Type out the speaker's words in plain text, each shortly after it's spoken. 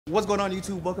What's going on,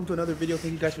 YouTube? Welcome to another video.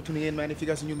 Thank you guys for tuning in, man. If you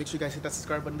guys are new, make sure you guys hit that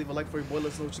subscribe button, leave a like for your boy.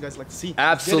 Let us know what you guys like to see.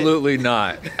 Absolutely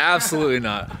not. Absolutely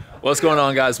not. What's going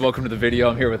on, guys? Welcome to the video.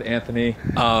 I'm here with Anthony.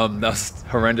 That was a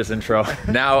horrendous intro.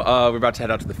 Now we're about to head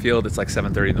out to the field. It's like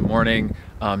 7:30 in the morning.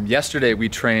 Yesterday we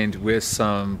trained with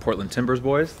some Portland Timbers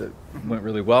boys that went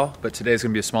really well, but today's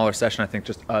gonna be a smaller session. I think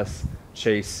just us,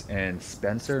 Chase, and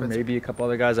Spencer. Maybe a couple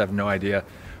other guys. I have no idea.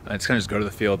 It's gonna just go to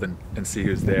the field and see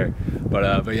who's there.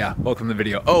 But yeah, welcome to the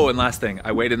video. Oh, and last thing,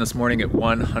 I weighed in this morning at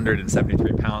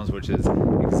 173 pounds, which is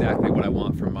exactly what I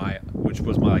want for which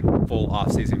was my full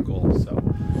off-season goal. So.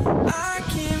 I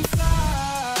can fly.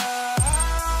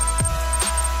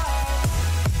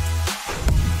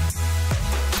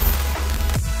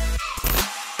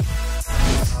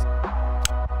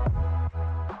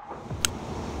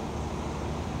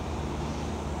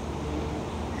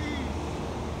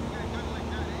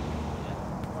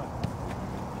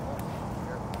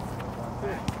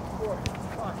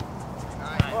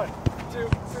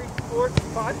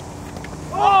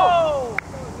 Oh!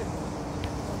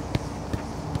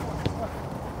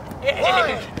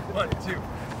 1, 2,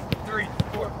 3,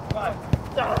 4, 5.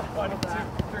 1, 2,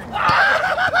 3.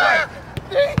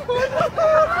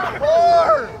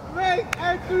 4! Make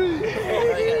entry!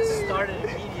 It started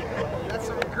immediately. That's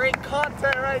some great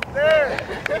content right there. 1,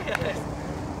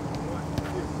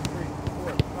 2, 3,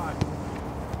 4, 5.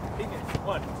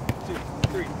 1, 2,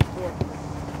 3, 4,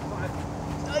 5.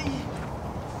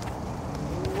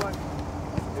 1,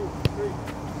 2, 3,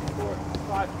 4,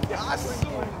 5. Yeah. 1,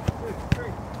 2,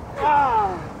 3.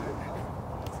 Ah!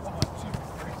 1, 2,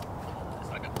 3.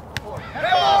 4. Hey, no,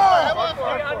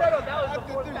 that was the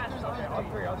fourth pass. Okay,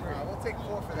 on three. We'll take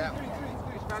 4 for that one.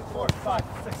 4, 5,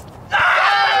 6.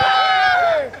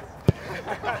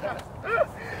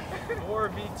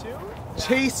 4v2.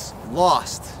 Chase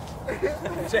lost.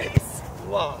 Chase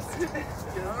lost.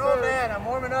 Oh man, I'm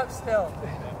warming up still.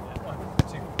 1,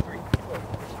 2, 3, 4,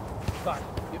 5,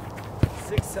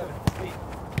 6, 7, 8,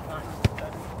 9,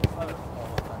 10, 11,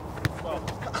 12.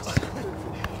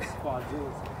 1,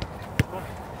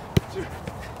 2,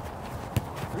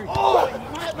 3. Oh!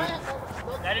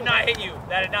 That did not hit you.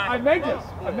 That did not. I made this.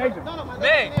 No, my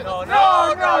leg. No,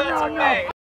 that's a Meg.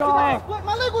 What?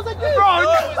 My leg was like this. Bro, it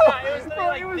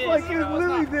was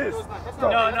literally this.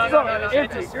 No,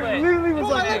 It literally was My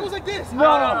like leg this. was like this.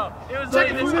 No. It was like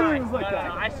this. literally was like No,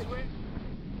 that. I swear.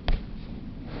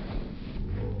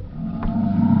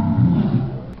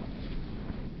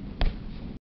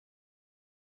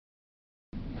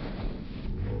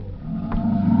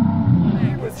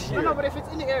 No, but if it's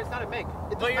in the air, it's not a Meg.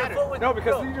 It doesn't matter. No,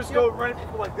 because you just go running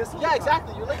people like this. Yeah,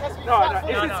 exactly. Your leg has to be flat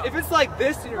footed. No. If it's like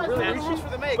this and you're really That's reaching for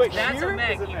the Meg. but That's here a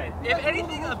Meg. is a Meg. If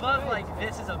anything above like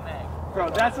this is a Meg.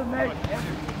 Bro, that's a Meg. 1, 2,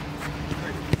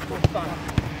 3, 4, 5.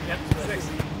 Yep, 6.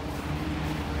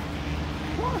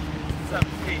 7,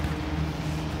 8,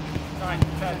 9,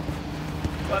 10,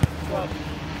 11, 12,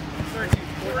 13,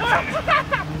 14,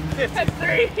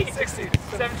 15, 16,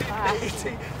 17,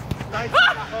 18, 19,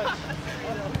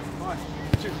 1,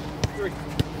 2, 3,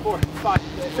 4, 5,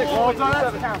 6, 7,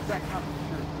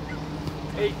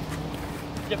 8,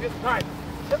 9,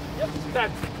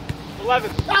 10,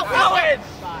 11. Owen!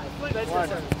 1,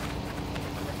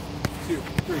 2,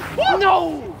 3. No!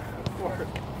 4,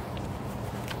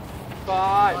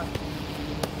 5,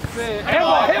 6.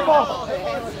 Handball!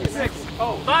 6.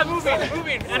 Oh. 5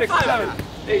 moving. And 6, 5. 7,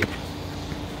 8,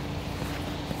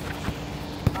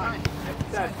 9,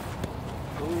 10,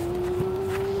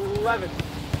 11,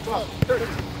 12, 13.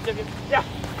 Yeah.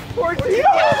 14.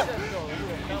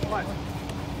 1,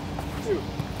 2.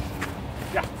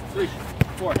 Yeah. 3,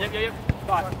 4. Yep.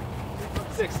 5,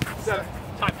 6, 7.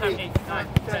 Time. 8, 9,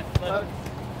 10, 11.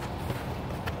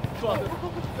 12,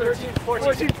 13,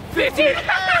 14, 15.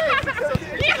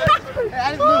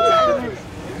 I didn't lose.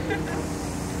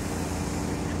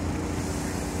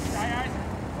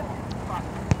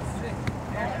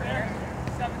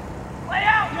 Lay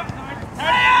out!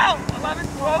 11,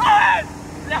 12.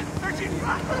 Yeah, 13,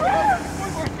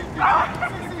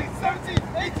 14, 16, 17,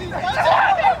 18, 19.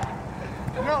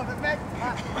 No, the Meg.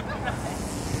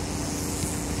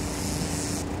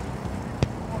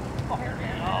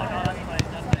 Oh, no, that's nice.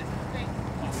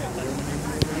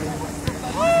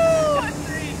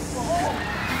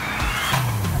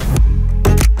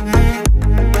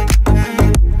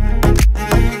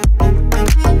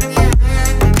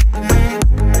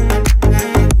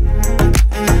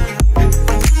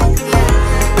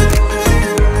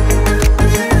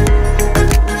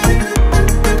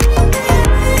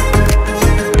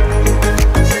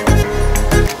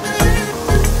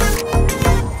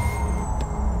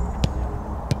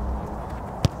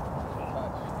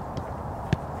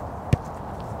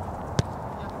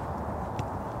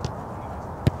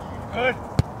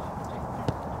 Good.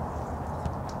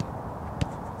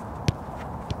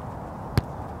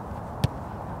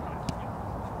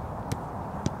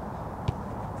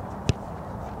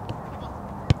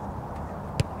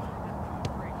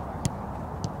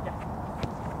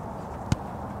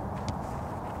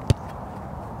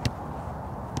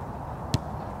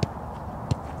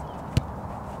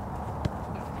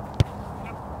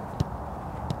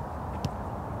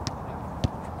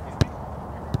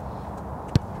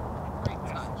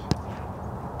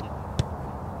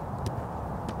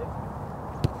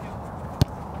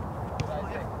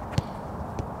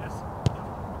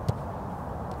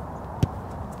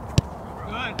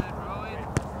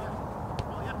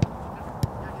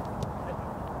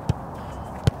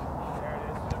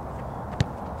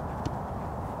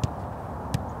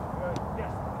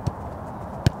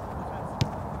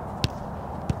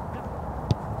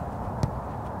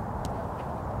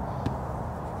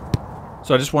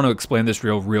 So I just want to explain this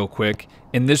drill real quick.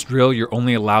 In this drill, you're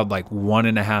only allowed like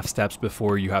 1.5 steps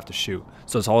before you have to shoot.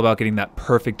 So it's all about getting that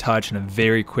perfect touch and a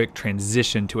very quick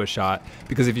transition to a shot.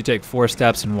 Because if you take 4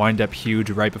 steps and wind up huge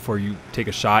right before you take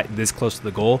a shot this close to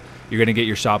the goal, you're going to get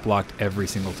your shot blocked every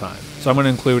single time. So I'm going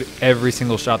to include every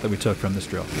single shot that we took from this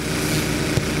drill.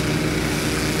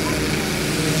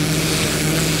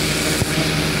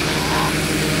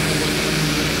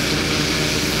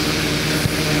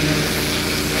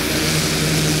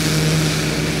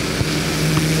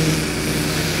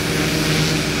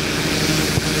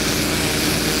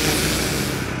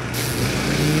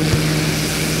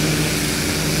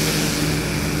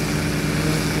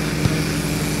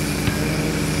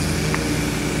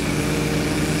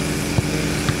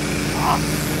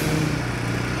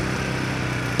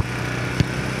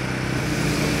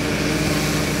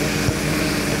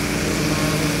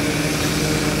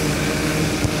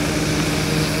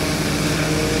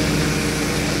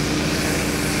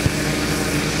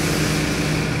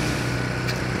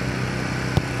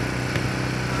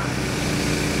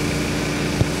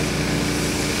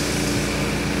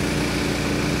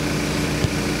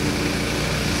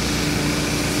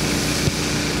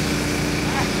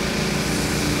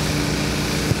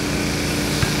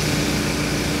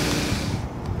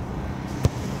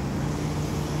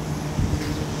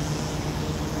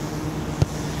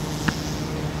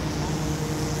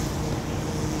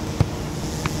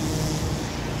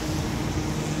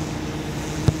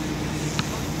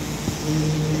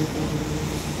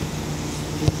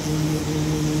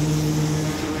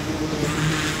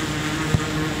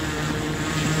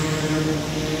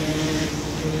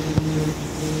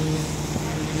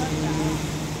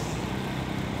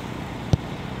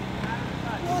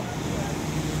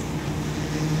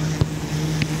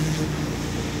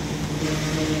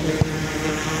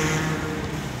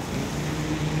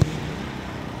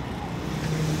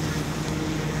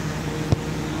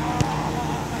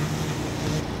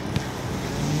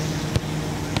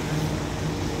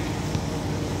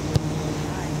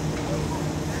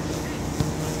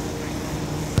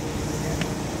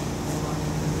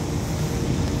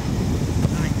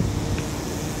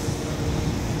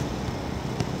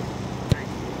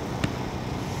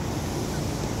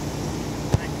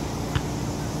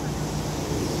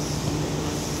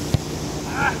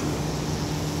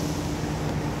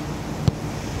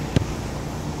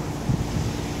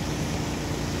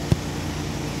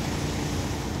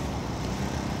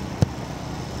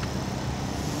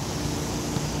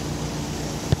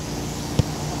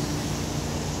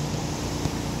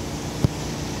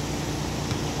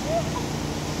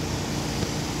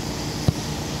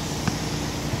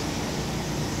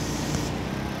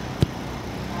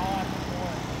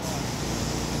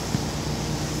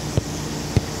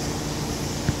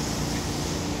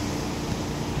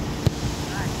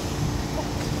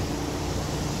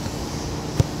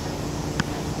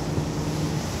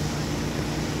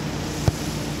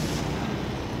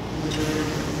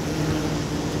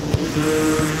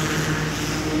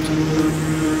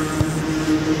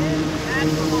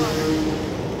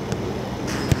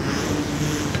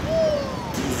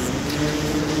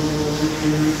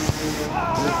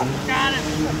 Got it.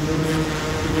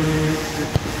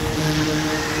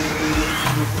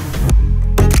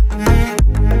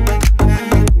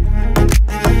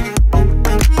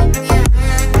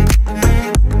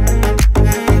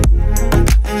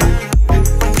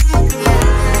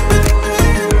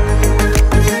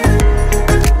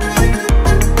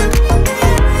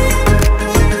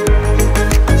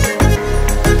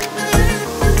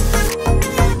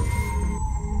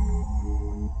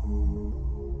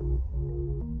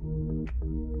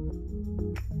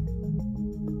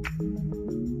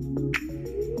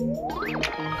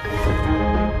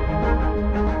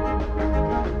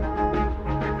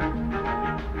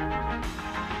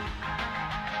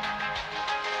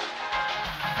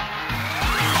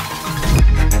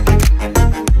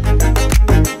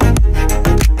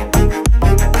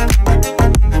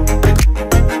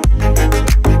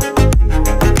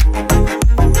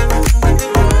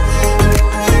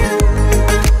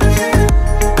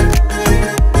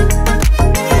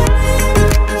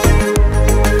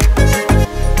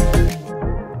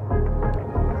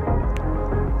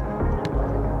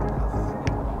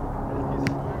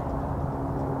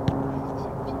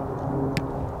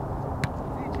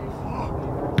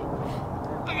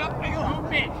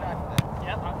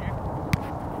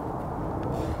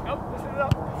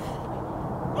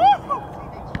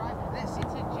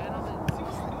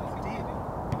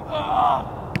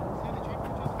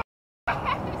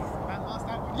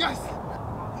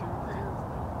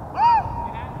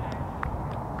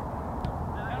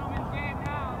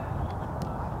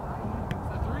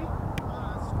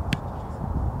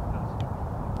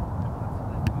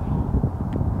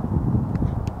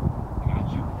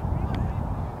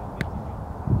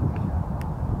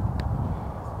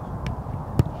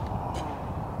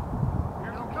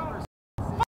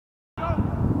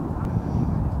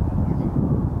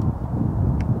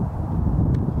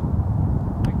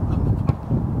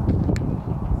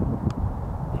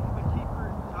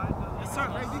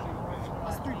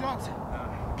 That's 3 dogs.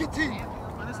 Get in.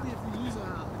 Honestly, if we lose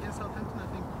against Southampton, I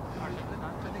think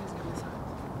it's gonna be sad.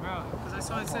 Because I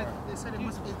saw they said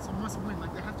it's a must win.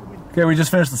 Like they have to win. Okay, we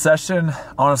just finished the session.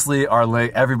 Honestly,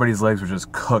 everybody's legs were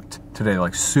just cooked today,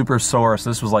 like super sore. So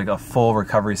this was like a full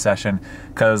recovery session.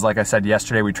 Because like I said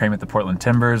yesterday, we trained with the Portland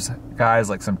Timbers guys,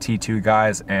 like some T2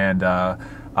 guys, and a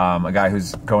guy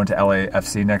who's going to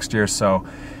LAFC next year. So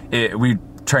we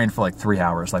trained for like 3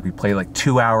 hours. Like we played like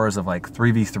 2 hours of like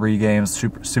 3v3 games,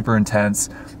 super intense.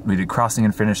 We did crossing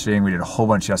and finishing. We did a whole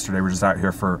bunch yesterday. We're just out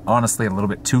here for honestly a little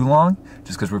bit too long,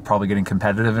 just because we're probably getting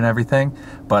competitive and everything.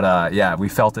 But yeah, we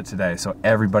felt it today. So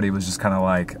everybody was just kind of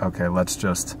like, okay, let's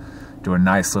just do a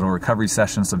nice little recovery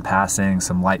session, some passing,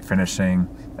 some light finishing,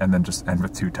 and then just end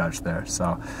with 2 touch there.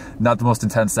 So not the most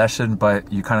intense session,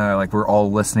 but you kind of like, we're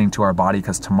all listening to our body,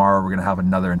 because tomorrow we're gonna have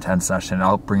another intense session.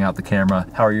 I'll bring out the camera.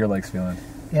 How are your legs feeling?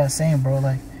 Yeah, same, bro.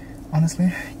 Like, honestly,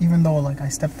 even though like I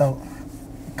stepped out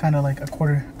kind of like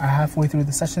halfway through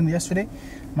the session yesterday,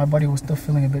 my body was still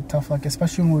feeling a bit tough. Like,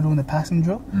 especially when we were doing the passing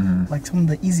drill, like some of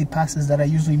the easy passes that I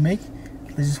usually make,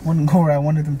 they just wouldn't go where I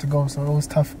wanted them to go. So it was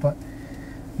tough, but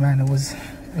man, it was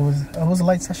a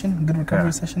light session, a good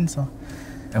recovery session. So,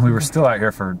 and we were still out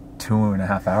here for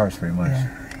 2.5 hours pretty much.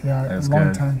 Yeah, it was a long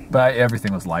good. time. But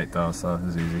everything was light though, so it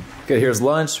was easy. Okay, here's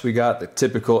lunch. We got the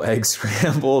typical egg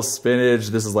scramble, spinach.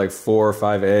 This is like 4 or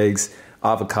 5 eggs,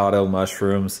 avocado,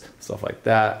 mushrooms, stuff like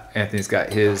that. Anthony's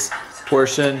got his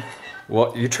portion.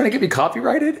 What, you trying to get me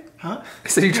copyrighted? Huh?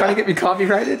 So you trying to get me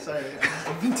copyrighted? Sorry,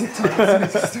 I've been TikTok as soon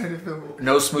as I started filming.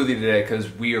 No smoothie today,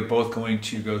 because we are both going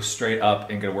to go straight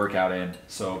up and get a workout in.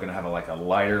 So we're gonna have like a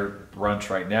lighter brunch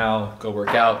right now, go work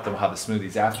out, then we'll have the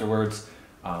smoothies afterwards.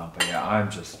 But yeah,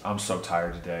 I'm so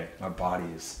tired today. My body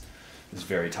is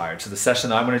very tired. So the session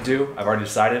that I'm gonna do, I've already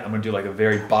decided, I'm gonna do like a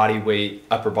very body weight,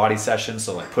 upper body session.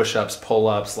 So like push-ups,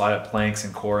 pull-ups, slide up planks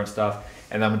and core and stuff.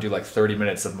 And then I'm gonna do like 30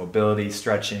 minutes of mobility,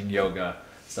 stretching, yoga,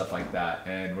 stuff like that.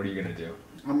 And what are you gonna do?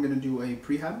 I'm gonna do a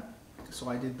prehab. So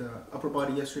I did the upper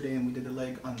body yesterday and we did the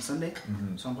leg on Sunday.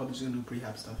 So I'm probably just gonna do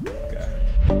prehab stuff. Okay.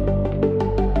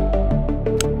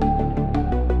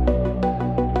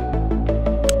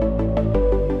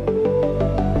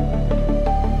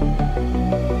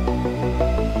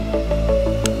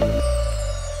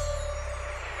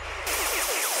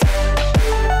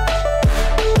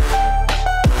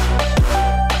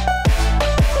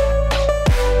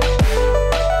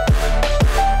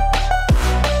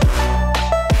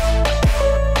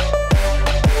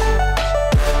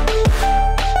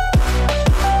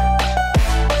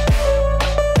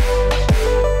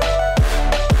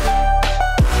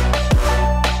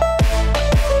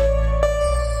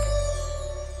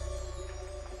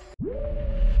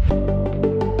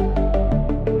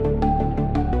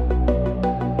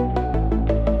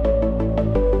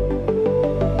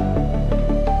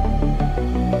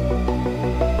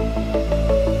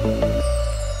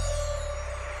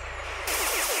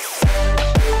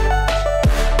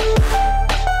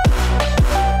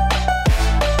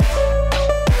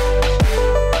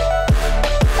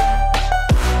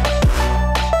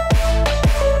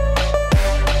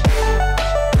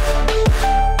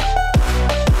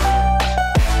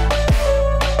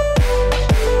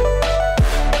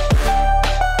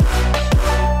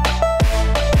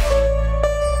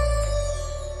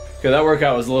 Okay, that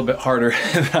workout was a little bit harder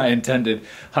than I intended.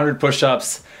 100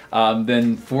 push-ups,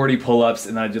 then 40 pull-ups,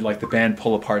 and I did like the band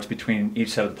pull-aparts between each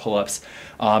set of the pull-ups.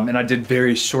 And I did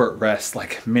very short rests,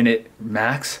 like minute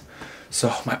max.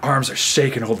 So my arms are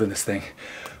shaking holding this thing.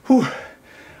 Whew.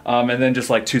 And then just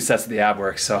like 2 sets of the ab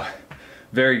work, so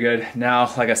very good.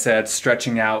 Now, like I said,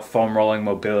 stretching out, foam rolling,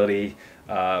 mobility,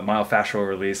 myofascial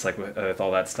release, like with all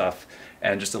that stuff,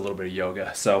 and just a little bit of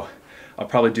yoga. So I'll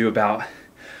probably do about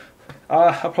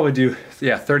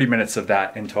 30 minutes of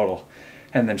that in total,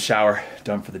 and then shower,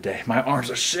 done for the day. My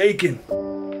arms are shaking.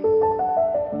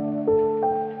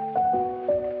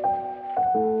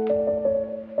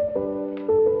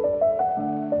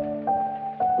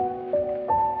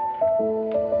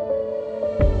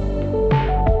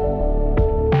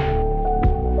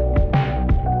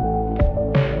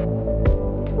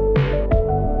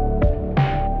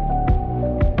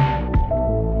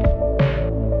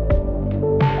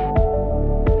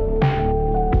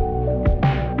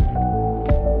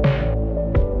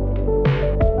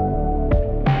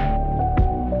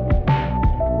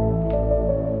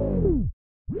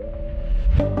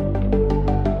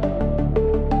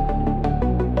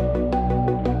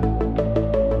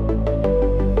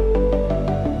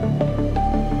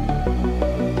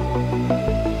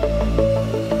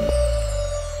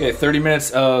 Okay, 30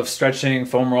 minutes of stretching,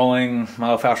 foam rolling,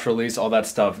 myofascial release, all that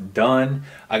stuff done.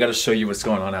 I gotta show you what's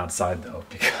going on outside though,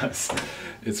 because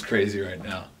it's crazy right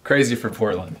now. Crazy for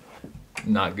Portland.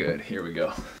 Not good. Here we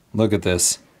go. Look at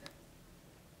this.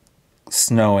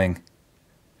 Snowing.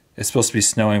 It's supposed to be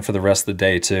snowing for the rest of the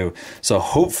day too. So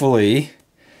hopefully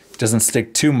it doesn't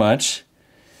stick too much.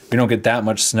 We don't get that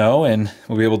much snow and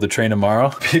we'll be able to train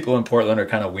tomorrow. People in Portland are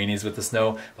kind of weenies with the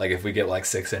snow. Like if we get like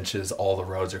 6 inches, all the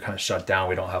roads are kind of shut down.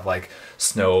 We don't have like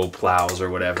snow plows or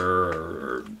whatever,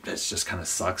 or it just kind of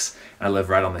sucks. I live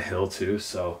right on the hill too,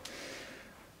 so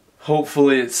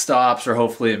hopefully it stops or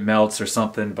hopefully it melts or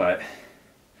something, but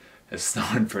it's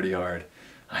snowing pretty hard.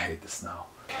 I hate the snow.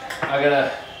 I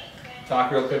gotta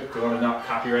talk real quick. Do you want to not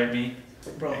copyright me?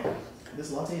 Bro, this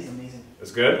latte is amazing.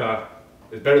 It's good, huh?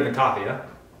 It's better than coffee, huh?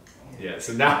 Yeah,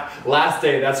 so now, last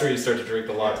day, that's where you start to drink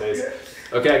the lattes.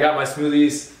 Okay, I got my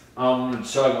smoothies. I'm gonna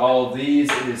chug all of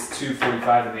these. It is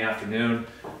 2:45 in the afternoon.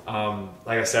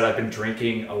 Like I said, I've been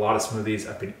drinking a lot of smoothies.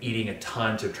 I've been eating a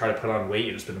ton to try to put on weight,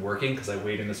 and it's been working because I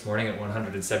weighed in this morning at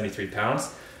 173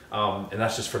 pounds. And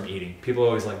that's just from eating. People are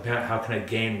always like, Matt, how can I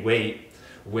gain weight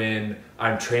when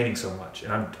I'm training so much?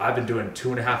 And I've been doing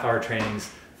 2.5-hour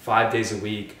trainings, 5 days a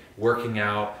week, working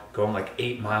out, going like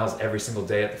 8 miles every single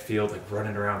day at the field, like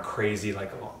running around crazy,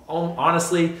 like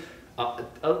honestly,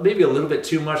 maybe a little bit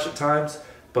too much at times,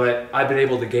 but I've been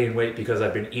able to gain weight because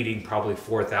I've been eating probably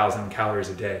 4,000 calories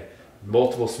a day.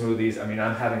 Multiple smoothies. I mean,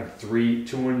 I'm having 2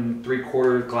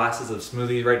 3/4 glasses of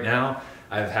smoothie right now.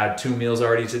 I've had 2 meals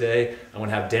already today. I'm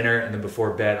gonna have dinner, and then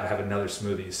before bed, I have another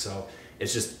smoothie. So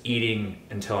it's just eating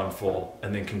until I'm full,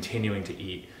 and then continuing to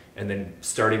eat, and then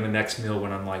starting the next meal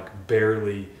when I'm like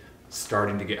barely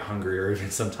starting to get hungry, or even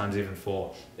sometimes even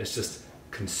full. It's just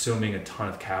consuming a ton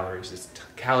of calories. It's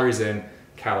calories in,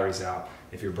 calories out.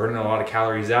 If you're burning a lot of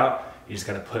calories out, you just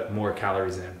gotta put more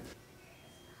calories in.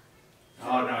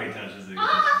 Oh, now he touches it.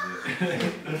 He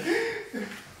touches it.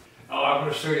 Oh, I'm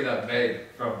gonna show you that bag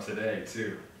from today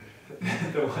too.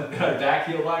 The one that I back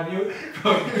heeled on you,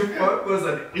 bro, your foot was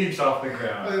an inch off the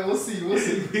ground. We'll see, we'll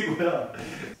see. We will.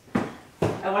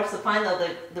 I watched the final,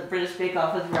 the British Bake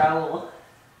Off with Raoul.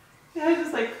 I was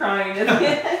just like crying at the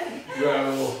end.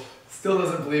 Raoul still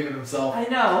doesn't believe in himself. I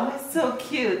know, it's so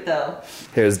cute though.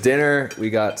 Here's dinner. We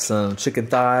got some chicken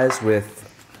thighs with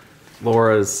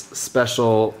Laura's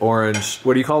special orange,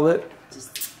 what do you call it?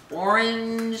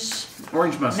 Orange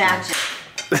mustard. magic.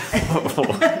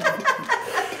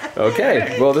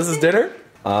 Okay, well this is dinner.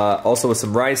 Also with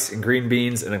some rice and green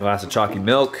beans and a glass of chalky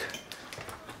milk.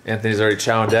 Anthony's already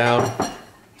chowing down.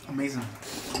 Amazing.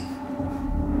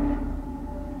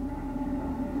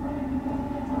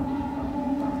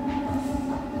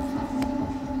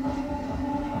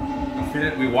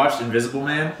 We watched Invisible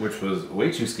Man, which was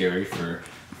way too scary for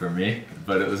me,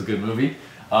 but it was a good movie.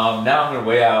 Now I'm gonna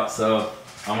weigh out, so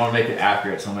I want to make it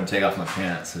accurate, so I'm gonna take off my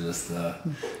pants, so just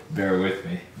bear with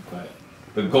me. But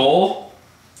the goal,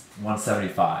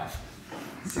 175.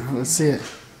 Let's see it.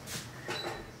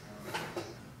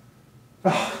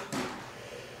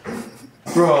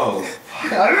 Bro,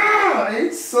 I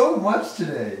ate so much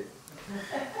today.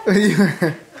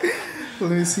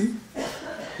 Let me see.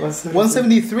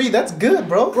 173, that's good,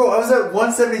 bro. Bro, I was at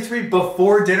 173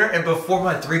 before dinner and before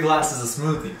my 3 glasses of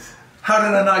smoothies. How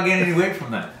did I not gain any weight from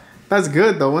that? That's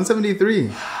good though,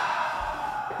 173.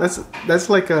 That's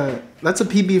like that's a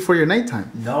PB for your nighttime.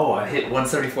 No, I hit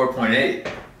 174.8.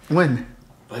 When?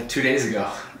 Like 2 days ago.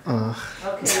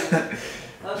 Okay.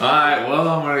 Alright, well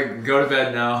I'm gonna go to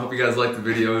bed now. Hope you guys liked the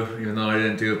video, even though I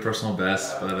didn't do a personal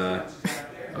best, but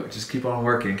just keep on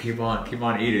working, keep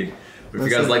on eating. But if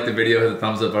you guys like the video, hit the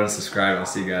thumbs up button, subscribe, and I'll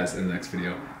see you guys in the next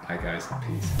video. Bye guys,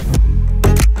 peace.